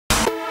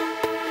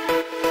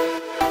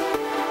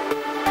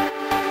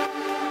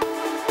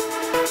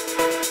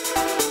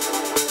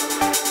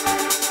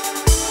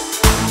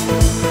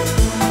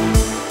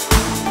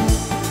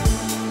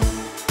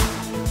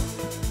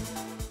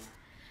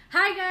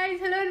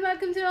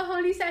welcome to a whole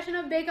new session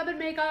of Bakeup and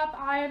Makeup.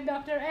 I am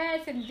Dr.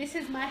 S and this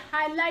is my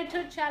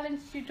highlighter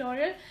challenge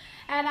tutorial,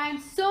 and I'm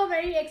so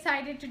very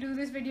excited to do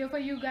this video for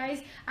you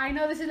guys. I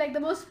know this is like the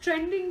most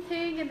trending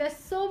thing and there's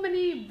so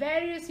many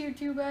various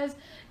YouTubers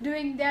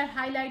doing their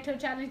highlighter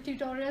challenge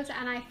tutorials,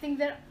 and I think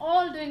they're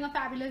all doing a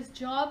fabulous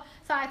job.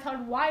 So I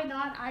thought, why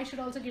not? I should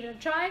also give it a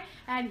try,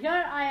 and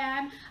here I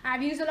am.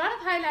 I've used a lot of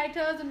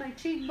highlighters on my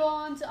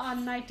cheekbones,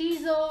 on my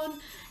T-zone,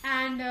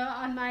 and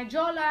on my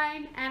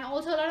jawline, and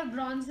also a lot of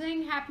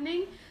bronzing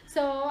happening.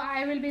 So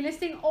I will be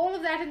listing all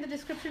of that in the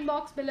description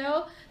box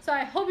below. So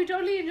I hope you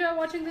totally enjoy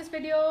watching this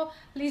video.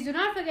 Please do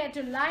not forget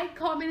to like,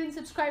 comment and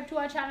subscribe to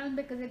our channel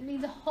because it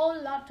means a whole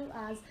lot to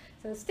us.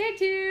 So stay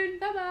tuned.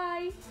 Bye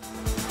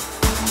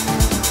bye.